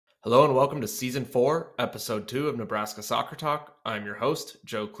Hello and welcome to Season 4, Episode 2 of Nebraska Soccer Talk. I'm your host,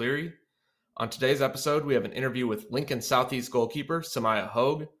 Joe Cleary. On today's episode, we have an interview with Lincoln Southeast goalkeeper Samaya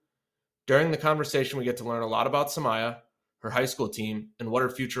Hogg. During the conversation, we get to learn a lot about Samaya, her high school team, and what her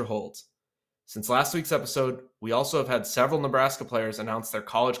future holds. Since last week's episode, we also have had several Nebraska players announce their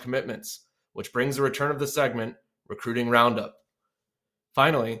college commitments, which brings the return of the segment, Recruiting Roundup.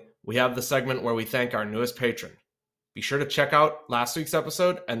 Finally, we have the segment where we thank our newest patron. Be sure to check out last week's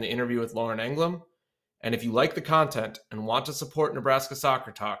episode and the interview with Lauren Englum. And if you like the content and want to support Nebraska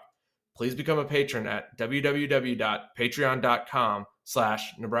Soccer Talk, please become a patron at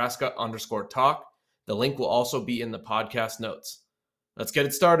www.patreon.com/Nebraska_talk. The link will also be in the podcast notes. Let's get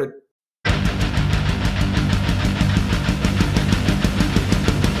it started.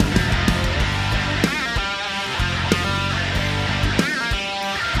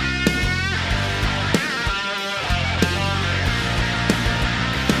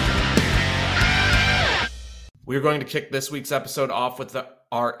 We're going to kick this week's episode off with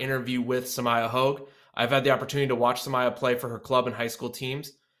our interview with Samaya Hogg. I've had the opportunity to watch Samaya play for her club and high school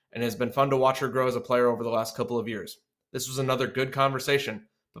teams, and it has been fun to watch her grow as a player over the last couple of years. This was another good conversation,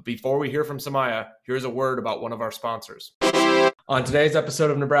 but before we hear from Samaya, here's a word about one of our sponsors. On today's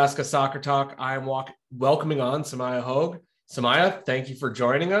episode of Nebraska Soccer Talk, I am welcoming on Samaya Hogg. Samaya, thank you for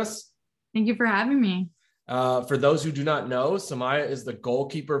joining us. Thank you for having me. For those who do not know, Samaya is the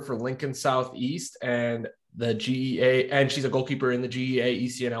goalkeeper for Lincoln Southeast and the GEA, and she's a goalkeeper in the GEA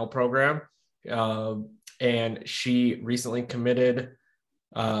ECNL program. And she recently committed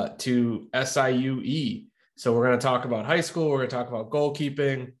to SIUE. So we're going to talk about high school. We're going to talk about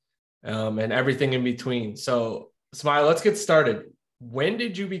goalkeeping and everything in between. So Samaya, let's get started. When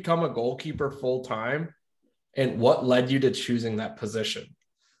did you become a goalkeeper full time, and what led you to choosing that position?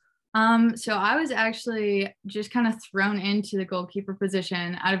 So I was actually just kind of thrown into the goalkeeper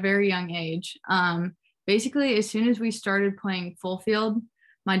position at a very young age. Basically, as soon as we started playing full field,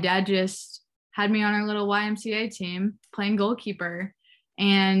 my dad just had me on our little YMCA team playing goalkeeper.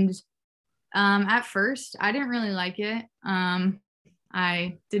 And at first, I didn't really like it.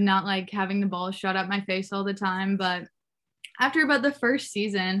 I did not like having the ball shot at my face all the time. But after about the first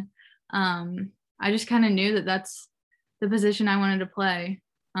season, I just kind of knew that that's the position I wanted to play.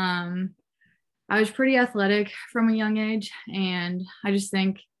 I was pretty athletic from a young age, and I just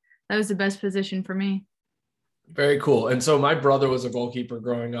think that was the best position for me. Very cool. And so my brother was a goalkeeper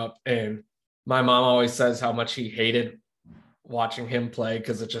growing up, and my mom always says how much she hated watching him play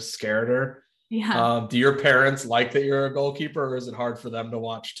because it just scared her. Yeah. Do your parents like that you're a goalkeeper, or is it hard for them to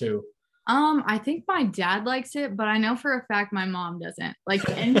watch too? I think my dad likes it, but I know for a fact my mom doesn't. Like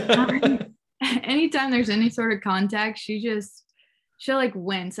anytime there's any sort of contact, she'll like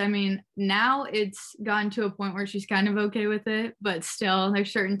wince. I mean, now it's gotten to a point where she's kind of okay with it, but still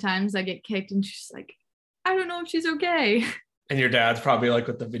there's certain times I get kicked and she's like, I don't know if she's okay. And your dad's probably like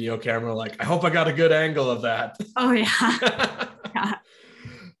with the video camera, like, I hope I got a good angle of that. Oh yeah. Yeah.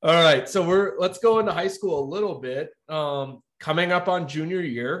 All right. So let's go into high school a little bit. Coming up on junior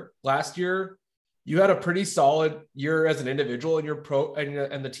year, last year, you had a pretty solid year as an individual, and your pro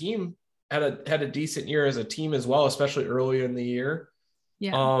and the team had a decent year as a team as well, especially early in the year.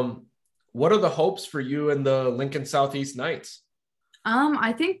 Yeah. What are the hopes for you and the Lincoln Southeast Knights?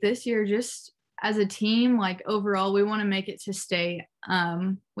 I think this year, just as a team, like overall, we want to make it to state.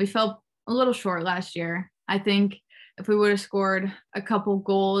 We fell a little short last year. I think if we would have scored a couple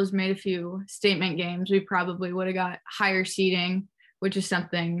goals, made a few statement games, we probably would have got higher seeding, which is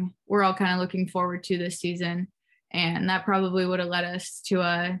something we're all kind of looking forward to this season. And that probably would have led us to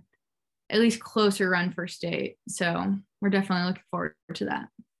a at least closer run for state. So we're definitely looking forward to that.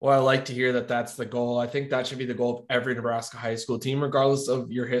 Well, I like to hear that that's the goal. I think that should be the goal of every Nebraska high school team, regardless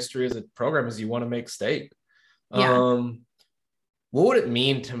of your history as a program, is you want to make state. Yeah. What would it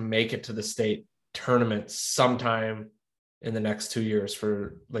mean to make it to the state tournament sometime in the next 2 years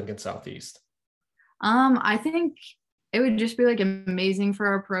for Lincoln Southeast? I think it would just be like amazing for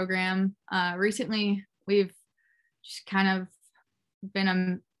our program. Recently, we've just kind of been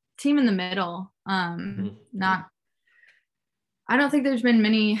a team in the middle. I don't think there's been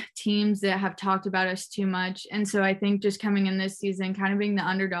many teams that have talked about us too much. And so I think just coming in this season, kind of being the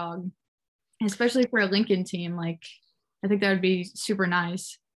underdog, especially for a Lincoln team, like I think that would be super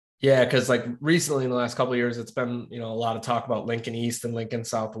nice. Yeah, because like recently in the last couple of years, it's been, a lot of talk about Lincoln East and Lincoln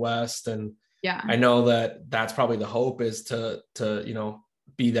Southwest. And yeah, I know that that's probably the hope, is to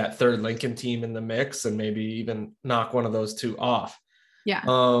be that third Lincoln team in the mix and maybe even knock one of those two off.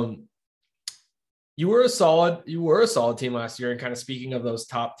 Yeah. You were a solid team last year. And kind of speaking of those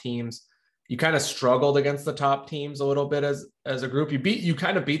top teams, you kind of struggled against the top teams a little bit as a group. You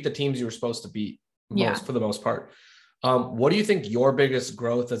kind of beat the teams you were supposed to beat for the most part. What do you think your biggest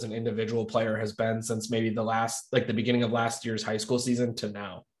growth as an individual player has been since maybe the beginning of last year's high school season to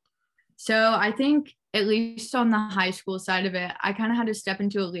now? So I think at least on the high school side of it, I kind of had to step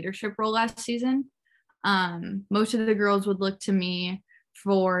into a leadership role last season. Most of the girls would look to me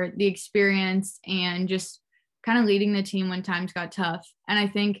for the experience and just kind of leading the team when times got tough. And I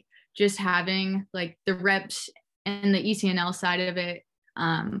think just having like the reps and the ECNL side of it,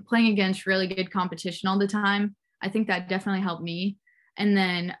 playing against really good competition all the time, I think that definitely helped me. And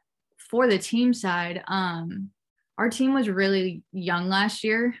then for the team side, our team was really young last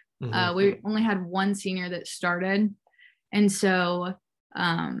year. Mm-hmm. We only had one senior that started. And so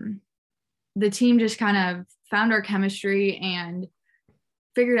the team just kind of found our chemistry and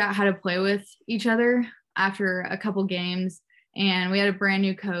figured out how to play with each other after a couple games. And we had a brand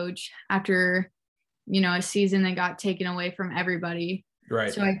new coach after, a season that got taken away from everybody.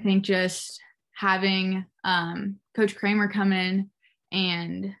 Right. So I think just having Coach Kramer come in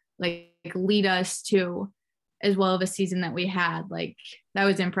and like lead us to as well of a season that we had, like that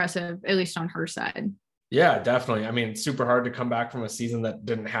was impressive, at least on her side. Yeah, definitely. I mean, super hard to come back from a season that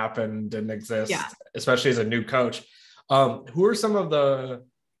didn't happen, didn't exist, especially as a new coach. Who are some of the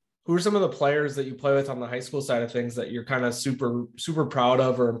players that you play with on the high school side of things that you're kind of super, super proud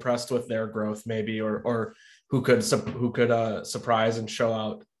of or impressed with their growth maybe, or who could surprise and show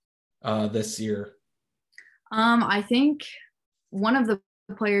out this year? I think one of the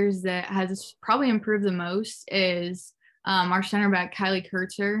players that has probably improved the most is our center back, Kylie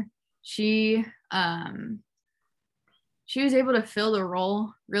Kurtzer. She was able to fill the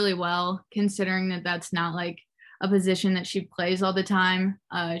role really well, considering that that's not like a position that she plays all the time.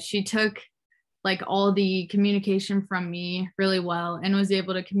 She took like all the communication from me really well and was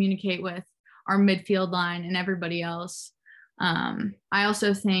able to communicate with our midfield line and everybody else. I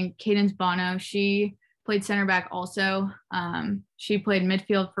also think Cadence Bono, she played center back also. She played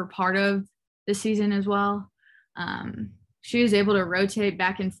midfield for part of the season as well. She was able to rotate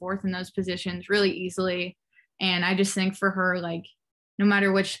back and forth in those positions really easily. And I just think for her, like, no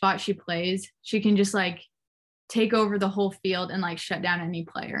matter which spot she plays, she can just like take over the whole field and like shut down any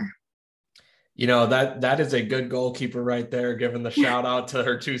player. That is a good goalkeeper right there, giving the shout out to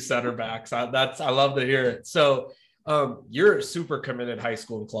her two center backs. I love to hear it. So you're a super committed high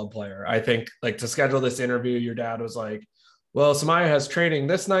school and club player. I think like to schedule this interview, your dad was like, well, Samaya has training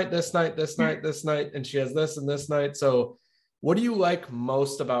this night, and she has this and this night. So what do you like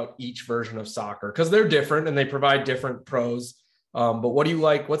most about each version of soccer? Because they're different and they provide different pros. But what do you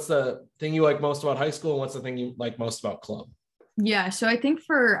like? What's the thing you like most about high school? And what's the thing you like most about club? Yeah. So I think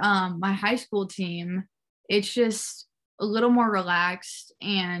for my high school team, it's just a little more relaxed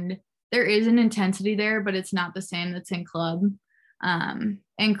and there is an intensity there, but it's not the same that's in club.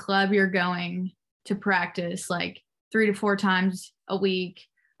 In club, you're going to practice like 3 to 4 times a week,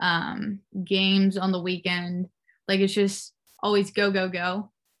 games on the weekend. Like it's just always go, go,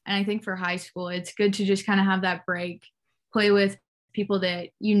 go. And I think for high school, it's good to just kind of have that break, play with people that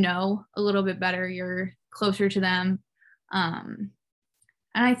you know a little bit better, you're closer to them. And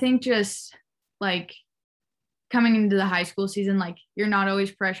I think just like coming into the high school season, like you're not always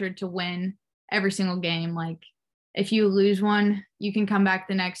pressured to win every single game. Like if you lose one, you can come back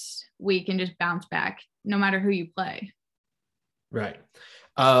the next week and just bounce back no matter who you play. Right.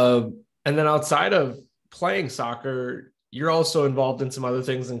 And then outside of playing soccer, you're also involved in some other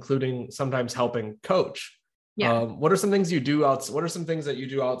things, including sometimes helping coach. Yeah. What are some things you do what are some things that you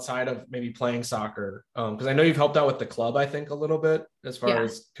do outside of maybe playing soccer? Because I know you've helped out with the club, I think, a little bit as far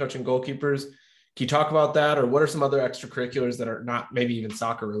as coaching goalkeepers. Can you talk about that, or what are some other extracurriculars that are not maybe even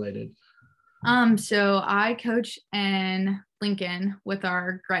soccer related? So I coach in Lincoln with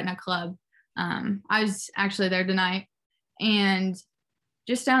our Gretna club. I was actually there tonight, and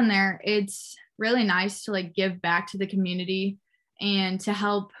just down there, it's really nice to like give back to the community and to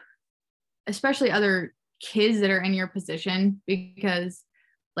help, especially other kids that are in your position, because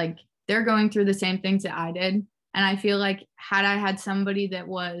like they're going through the same things that I did. And I feel like had I had somebody that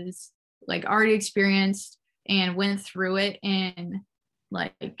was like already experienced and went through it in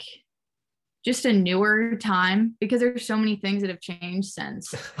like just a newer time, because there's so many things that have changed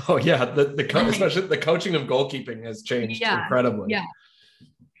since. Oh yeah. Especially the coaching of goalkeeping has changed incredibly. Yeah.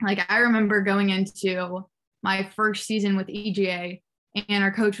 Like I remember going into my first season with EGA and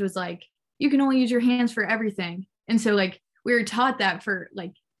our coach was like, you can only use your hands for everything. And so like we were taught that for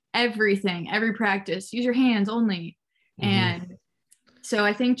like everything, every practice, use your hands only. Mm-hmm. And so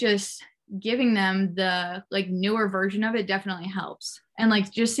I think just giving them the like newer version of it definitely helps. And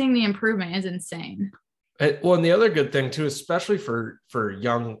like just seeing the improvement is insane. Well, and the other good thing too, especially for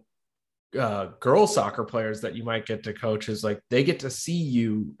young girl soccer players that you might get to coach, is like they get to see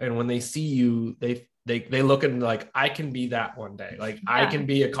you, and when they see you, they look at like, I can be that one day. Like I can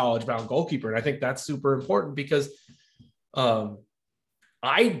be a college bound goalkeeper, and I think that's super important because I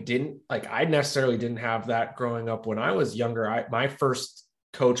necessarily didn't have that growing up when I was younger. My first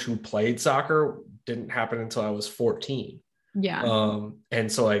coach who played soccer didn't happen until I was 14. Yeah.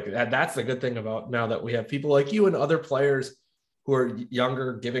 And so like that's the good thing about now that we have people like you and other players who are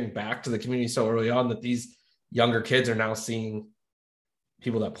younger giving back to the community so early on, that these younger kids are now seeing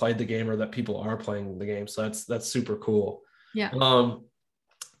people that played the game or that people are playing the game. So that's super cool. Yeah.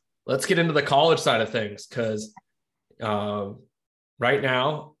 Let's get into the college side of things, because right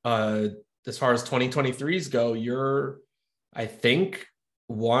now, as far as 2023s go, you're, I think,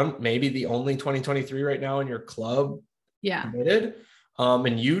 maybe the only 2023 right now in your club committed.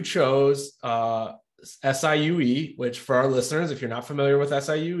 And you chose SIUE, which for our listeners, if you're not familiar with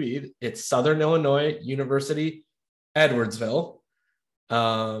SIUE, it's Southern Illinois University, Edwardsville.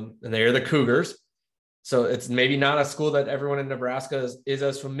 And they are the Cougars. So it's maybe not a school that everyone in Nebraska is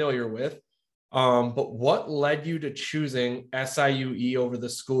as familiar with. But what led you to choosing SIUE over the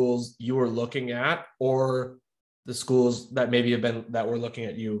schools you were looking at, or the schools that maybe that were looking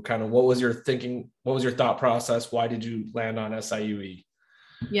at you? Kind of what was your thinking? What was your thought process? Why did you land on SIUE?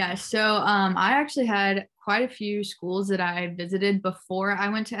 Yeah. So I actually had quite a few schools that I visited before I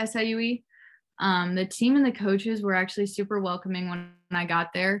went to SIUE. The team and the coaches were actually super welcoming when I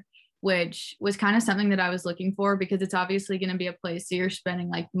got there, which was kind of something that I was looking for, because it's obviously going to be a place that you're spending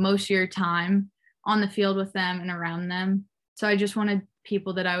like most of your time on the field with them and around them. So I just wanted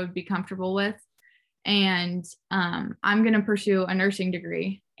people that I would be comfortable with. And I'm going to pursue a nursing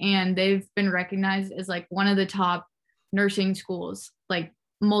degree, and they've been recognized as like one of the top nursing schools, like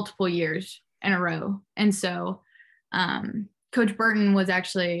multiple years in a row. And so Coach Burton was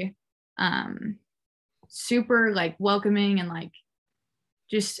actually super like welcoming and like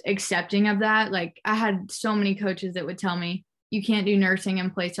just accepting of that. Like I had so many coaches that would tell me you can't do nursing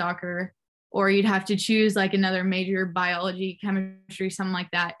and play soccer, or you'd have to choose like another major, biology, chemistry, something like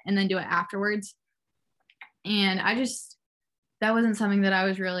that, and then do it afterwards. And that wasn't something that I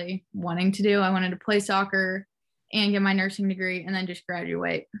was really wanting to do. I wanted to play soccer and get my nursing degree and then just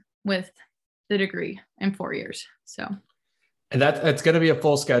graduate with the degree in 4 years. So. And it's going to be a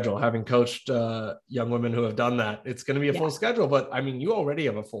full schedule. Having coached young women who have done that, it's going to be a full schedule. But I mean, you already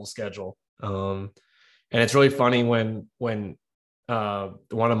have a full schedule, and it's really funny when one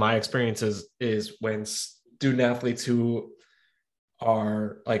of my experiences is when student athletes who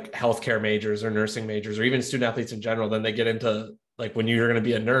are like healthcare majors or nursing majors, or even student athletes in general, then they get into like, when you're going to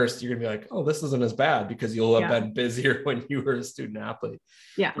be a nurse, you're going to be like, oh, this isn't as bad, because you'll have been busier when you were a student athlete.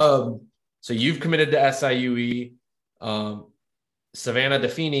 Yeah. So you've committed to SIUE. Savannah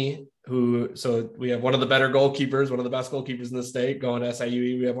Defini, so we have one of the better goalkeepers, one of the best goalkeepers in the state going to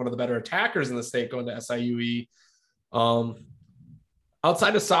SIUE. We have one of the better attackers in the state going to SIUE.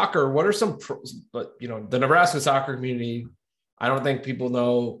 Outside of soccer, what are some pros? But the Nebraska soccer community, I don't think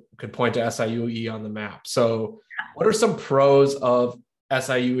people could point to SIUE on the map. So what are some pros of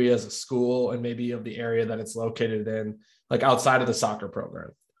SIUE as a school, and maybe of the area that it's located in, like outside of the soccer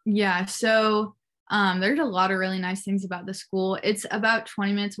program? Yeah. So there's a lot of really nice things about the school. It's about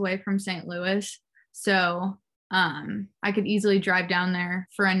 20 minutes away from St. Louis. So I could easily drive down there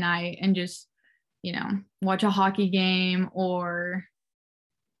for a night and just, watch a hockey game or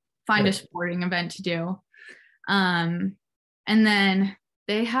find a sporting event to do. And then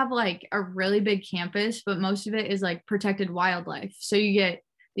they have like a really big campus, but most of it is like protected wildlife. So you get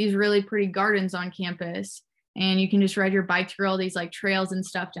these really pretty gardens on campus, and you can just ride your bike through all these like trails and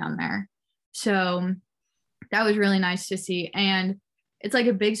stuff down there. So that was really nice to see. And it's like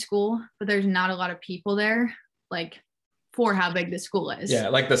a big school, but there's not a lot of people there, like for how big the school is. Yeah,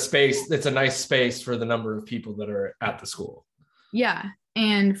 like the space, it's a nice space for the number of people that are at the school. Yeah.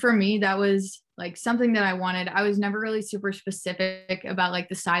 And for me, that was like something that I wanted. I was never really super specific about like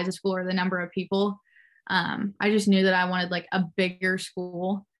the size of school or the number of people. I just knew that I wanted like a bigger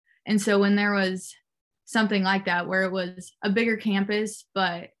school. And so when there was something like that, where it was a bigger campus,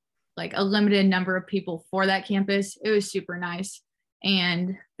 but like a limited number of people for that campus, it was super nice.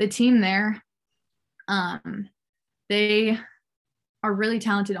 And the team there, they are really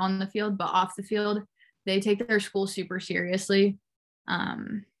talented on the field, but off the field, they take their school super seriously.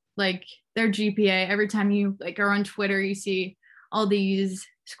 Like their GPA, every time you like are on Twitter, you see all these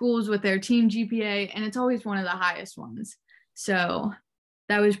schools with their team GPA, and it's always one of the highest ones. So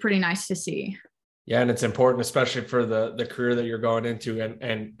that was pretty nice to see. Yeah, and it's important, especially for the career that you're going into,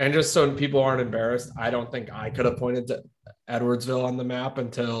 and just so people aren't embarrassed. I don't think I could have pointed to Edwardsville on the map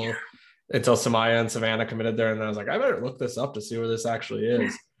until Samaya and Savannah committed there, and I was like, I better look this up to see where this actually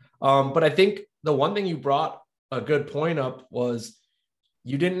is. But I think the one thing you brought a good point up was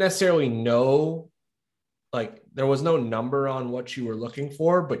you didn't necessarily know, like there was no number on what you were looking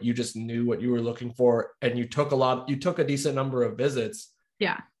for, but you just knew what you were looking for, and you took a decent number of visits.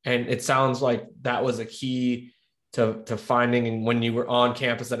 Yeah. And it sounds like that was a key to finding. And when you were on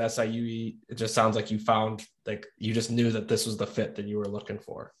campus at SIUE, it just sounds like you found, like, you just knew that this was the fit that you were looking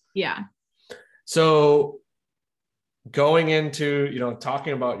for. Yeah. So going into,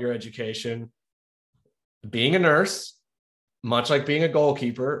 talking about your education, being a nurse, much like being a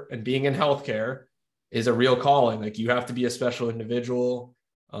goalkeeper and being in healthcare, is a real calling. Like, you have to be a special individual.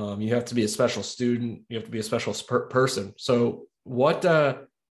 You have to be a special student. You have to be a special person. So what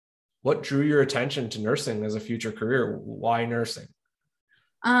drew your attention to nursing as a future career? Why nursing?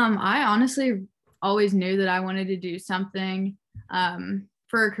 I honestly always knew that I wanted to do something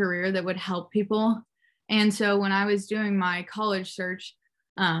for a career that would help people. And so when I was doing my college search,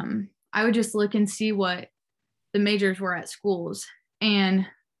 I would just look and see what the majors were at schools. And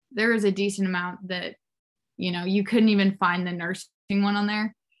there was a decent amount that, you couldn't even find the nursing one on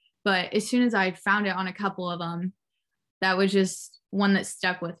there. But as soon as I found it on a couple of them, that was just one that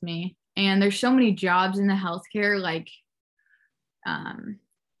stuck with me. And there's so many jobs in the healthcare, like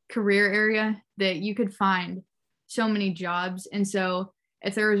career area, that you could find so many jobs. And so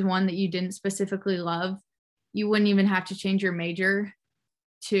if there was one that you didn't specifically love, you wouldn't even have to change your major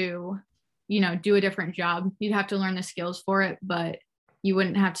to, do a different job. You'd have to learn the skills for it, but you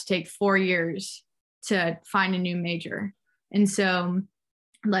wouldn't have to take 4 years to find a new major. And so,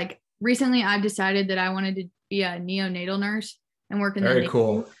 like, recently I've decided that I wanted to be a neonatal nurse and work in Very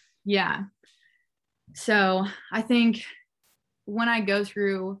cool. Yeah. So I think when I go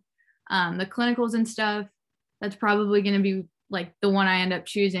through the clinicals and stuff, that's probably going to be like the one I end up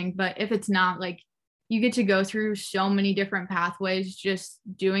choosing. But if it's not, like, you get to go through so many different pathways just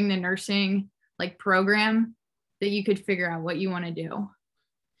doing the nursing like program that you could figure out what you want to do.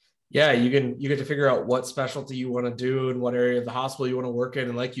 Yeah, you get to figure out what specialty you want to do and what area of the hospital you want to work in.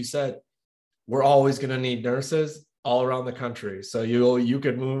 And like you said, we're always going to need nurses all around the country. So you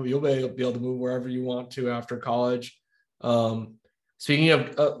could move, you'll be able to move wherever you want to after college. Speaking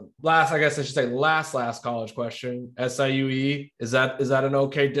of last college question, SIUE, is that an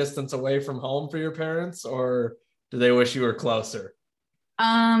okay distance away from home for your parents, or do they wish you were closer?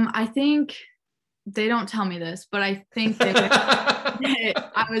 I think they don't tell me this, but I think they wish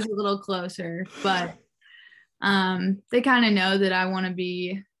I was a little closer, but they kind of know that I want to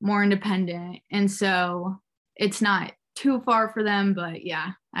be more independent. And so it's not too far for them, but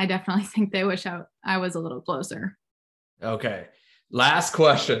yeah, I definitely think they wish I was a little closer. Okay. Last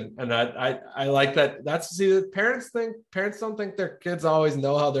question. And I like that. Parents don't think their kids always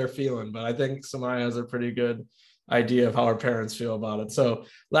know how they're feeling, but I think Samaya has a pretty good idea of how her parents feel about it. So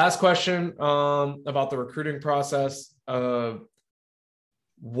last question about the recruiting process.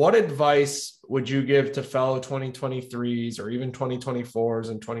 What advice would you give to fellow 2023s or even 2024s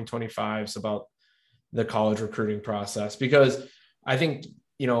and 2025s about the college recruiting process? Because I think,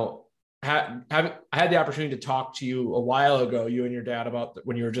 I had the opportunity to talk to you a while ago, you and your dad, about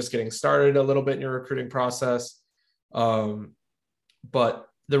when you were just getting started a little bit in your recruiting process. But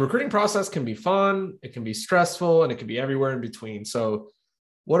the recruiting process can be fun, it can be stressful, and it can be everywhere in between. So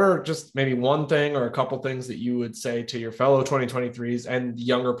what are just maybe one thing or a couple things that you would say to your fellow 2023s and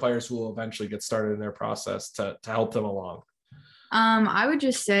younger players who will eventually get started in their process to help them along? I would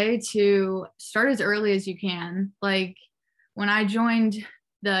just say to start as early as you can. Like, when I joined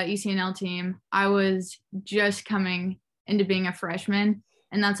the ECNL team, I was just coming into being a freshman,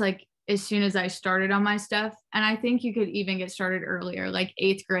 and that's like as soon as I started on my stuff. And I think you could even get started earlier, like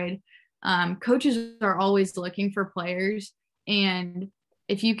 8th grade. Coaches are always looking for players, and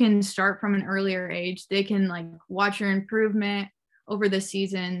if you can start from an earlier age, they can like watch your improvement over the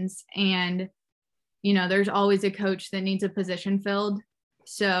seasons. And there's always a coach that needs a position filled.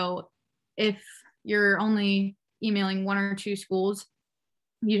 So if you're only emailing 1 or 2 schools,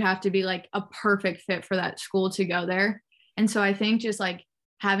 you'd have to be like a perfect fit for that school to go there. And so I think just like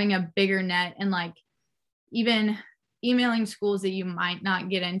having a bigger net and like even emailing schools that you might not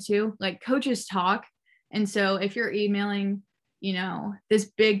get into, like coaches talk. And so if you're emailing, this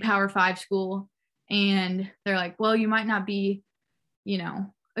big Power 5 school and they're like, well, you might not be,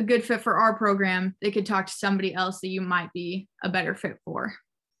 a good fit for our program, they could talk to somebody else that you might be a better fit for.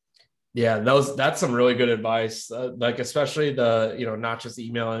 Yeah, that's some really good advice. Like especially not just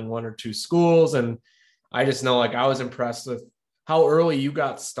emailing one or two schools. And I just know like I was impressed with how early you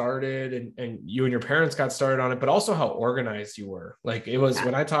got started and you and your parents got started on it, but also how organized you were. Like it was Yeah.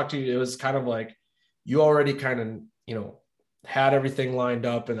 when I talked to you, it was kind of like you already kind of, had everything lined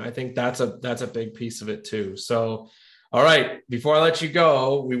up. And I think that's a big piece of it too. So all right, before I let you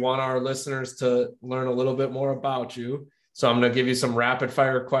go, we want our listeners to learn a little bit more about you. So I'm going to give you some rapid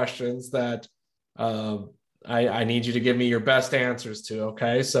fire questions that I need you to give me your best answers to.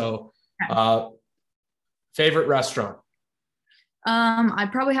 Okay. So, Okay. uh, favorite restaurant, I'd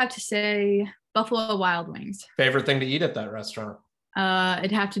probably have to say Buffalo Wild Wings. favorite thing to eat at that restaurant.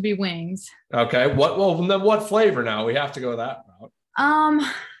 It'd have to be wings. Okay. Then what flavor now? We have to go that route. Um,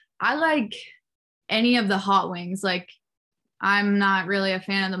 I like any of the hot wings. Like, I'm not really a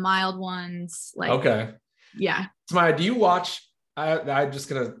fan of the mild ones. Like, Okay. yeah, Samaya, do you watch? I'm just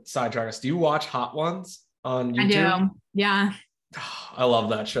going to sidetrack us. Do you watch Hot Ones on I YouTube? do. Yeah, I love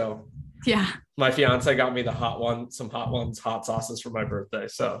that show. yeah. My fiance got me some Hot Ones hot sauces for my birthday.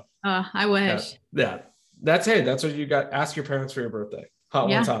 So I yeah, wish. yeah. That's what you got. Ask your parents for your birthday. Hot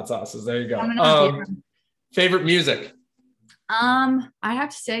Yeah, Ones hot sauces. There you go. coming up. Yeah. Favorite music. I have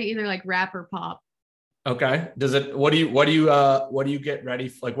to say either like rap or pop. Okay. What do you get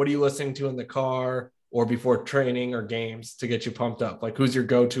ready? Like, what are you listening to in the car or before training or games to get you pumped up? Like, who's your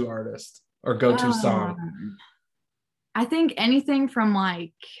go-to artist or go-to song? Um, I think anything from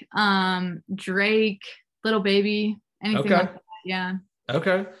like Drake, Little Baby, anything Okay. like that. Yeah.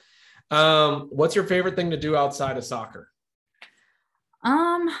 Okay. What's your favorite thing to do outside of soccer?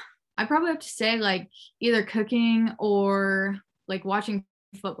 Um, I probably have to say like either cooking or like watching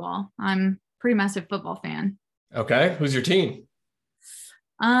football. I'm pretty massive football fan. Okay. Who's your team?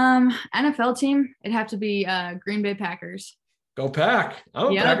 NFL team, it'd have to be Green Bay Packers. Go Pack. I'm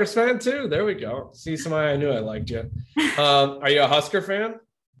a Yep. Packers fan too. There we go. See, somebody I knew I liked you. Are you a Husker fan?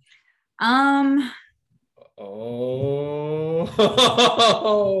 Um, Oh,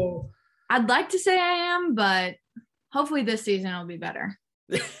 I'd like to say I am, but hopefully this season will be better.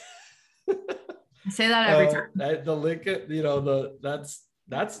 I say that every time. the Lincoln,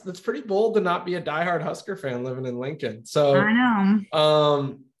 that's pretty bold to not be a diehard Husker fan living in Lincoln. I So,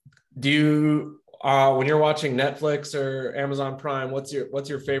 know. do you when you're watching Netflix or Amazon Prime, what's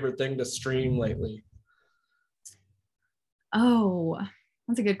your favorite thing to stream lately? Oh,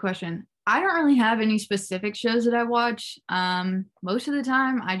 that's a good question. I don't really have any specific shows that I watch. Most of the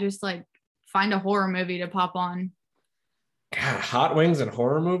time I just like find a horror movie to pop on. God, hot wings and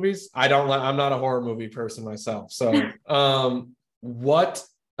horror movies. I'm not a horror movie person myself. So, what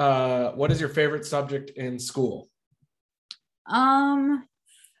is your favorite subject in school? Um,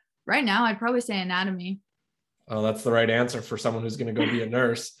 right now I'd probably say anatomy. Oh, that's the right answer for someone who's going to go be a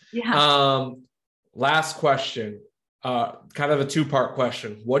nurse. Yeah. Last question, kind of a two-part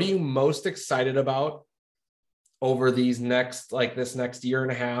question. What are you most excited about over this next year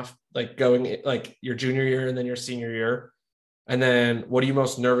and a half, like going like your junior year and then your senior year? And then what are you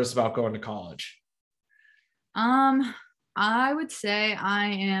most nervous about going to college? Um, I would say I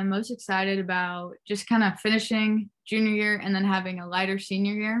am most excited about just kind of finishing junior year and then having a lighter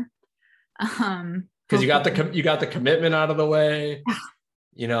senior year. Because Hopefully. you got the commitment out of the way.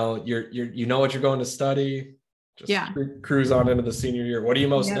 You know what you're going to study. Just Yeah. cruise on into the senior year. Yep. What are you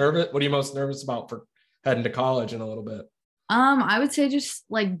most nervous about for heading to college in a little bit? I would say just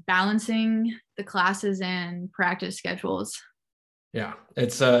like balancing the classes and practice schedules. Yeah,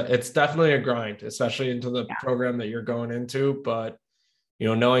 it's definitely a grind, especially into the Yeah. program that you're going into. But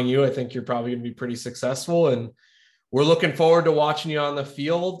knowing you, I think you're probably going to be pretty successful, and we're looking forward to watching you on the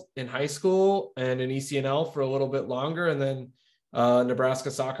field in high school and in ECNL for a little bit longer, and then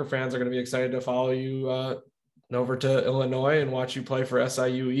Nebraska soccer fans are going to be excited to follow you over to Illinois and watch you play for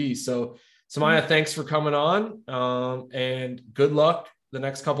SIUE. So, Samaya, thanks for coming on, and good luck the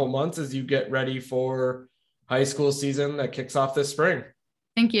next couple of months as you get ready for high school season that kicks off this spring.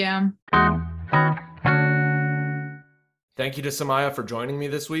 Thank you. Thank you to Samaya for joining me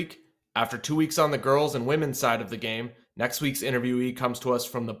this week. After 2 weeks on the girls and women's side of the game, next week's interviewee comes to us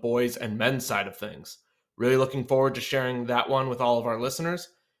from the boys and men's side of things. Really looking forward to sharing that one with all of our listeners.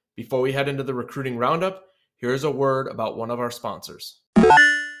 Before we head into the recruiting roundup, here's a word about one of our sponsors.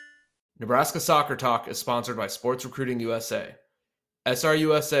 Nebraska Soccer Talk is sponsored by Sports Recruiting USA.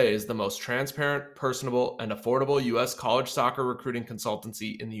 SRUSA is the most transparent, personable, and affordable U.S. college soccer recruiting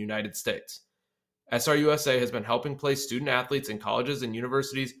consultancy in the United States. SRUSA has been helping place student athletes in colleges and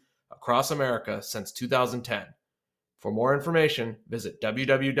universities across America since 2010. For more information, visit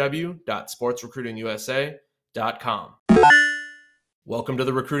www.sportsrecruitingusa.com. Welcome to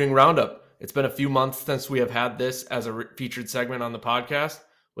the Recruiting Roundup. It's been a few months since we have had this as a featured segment on the podcast.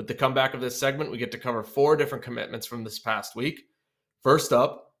 With the comeback of this segment, we get to cover 4 different commitments from this past week. First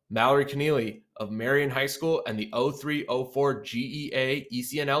up, Mallory Keneally of Marion High School and the 03-04 GEA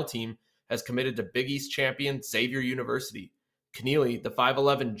ECNL team has committed to Big East champion Xavier University. Keneally, the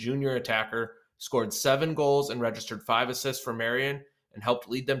 5'11 junior attacker, scored 7 goals and registered 5 assists for Marion and helped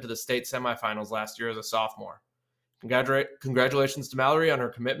lead them to the state semifinals last year as a sophomore. Congratulations to Mallory on her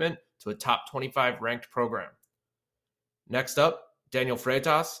commitment to a top 25 ranked program. Next up, Daniel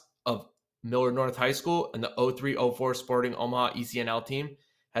Freitas of Millard North High School and the 03-04 Sporting Omaha ECNL team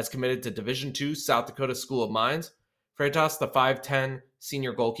has committed to Division II South Dakota School of Mines. Freitas, the 5'10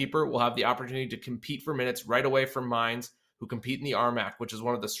 senior goalkeeper, will have the opportunity to compete for minutes right away from Mines, who compete in the RMAC, which is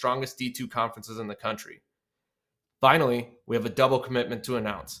one of the strongest D2 conferences in the country. Finally, we have a double commitment to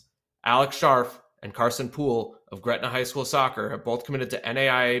announce. Alex Scharf and Carson Poole of Gretna High School Soccer have both committed to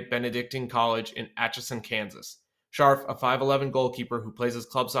NAIA Benedictine College in Atchison, Kansas. Scharf, a 5'11 goalkeeper who plays his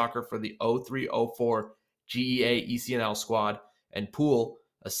club soccer for the 03-04 GEA ECNL squad, and Poole,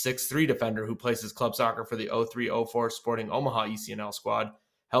 a 6'3 defender who plays his club soccer for the 03-04 Sporting Omaha ECNL squad,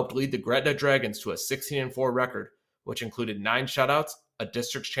 helped lead the Gretna Dragons to a 16-4 record, which included 9 shutouts, a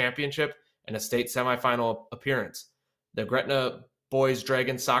district championship, and a state semifinal appearance. The Gretna boys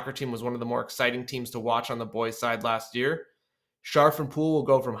Dragons soccer team was one of the more exciting teams to watch on the boys' side last year. Scharf and Poole will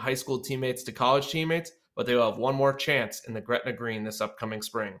go from high school teammates to college teammates, but they will have one more chance in the Gretna Green this upcoming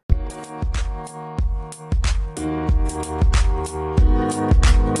spring.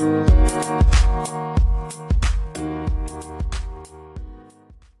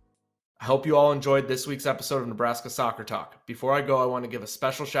 I hope you all enjoyed this week's episode of Nebraska Soccer Talk. Before I go, I want to give a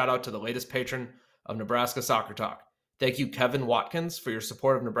special shout out to the latest patron of Nebraska Soccer Talk. Thank you, Kevin Watkins, for your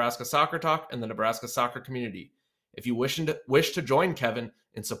support of Nebraska Soccer Talk and the Nebraska soccer community. If you wish to join Kevin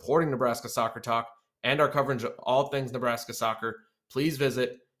in supporting Nebraska Soccer Talk and our coverage of all things Nebraska soccer, please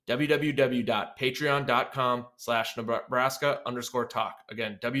visit www.patreon.com/Nebraska_talk.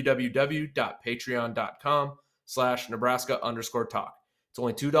 Again, www.patreon.com/Nebraska_talk. It's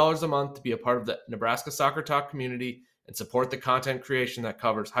only $2 a month to be a part of the Nebraska Soccer Talk community and support the content creation that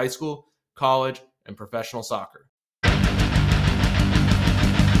covers high school, college, and professional soccer.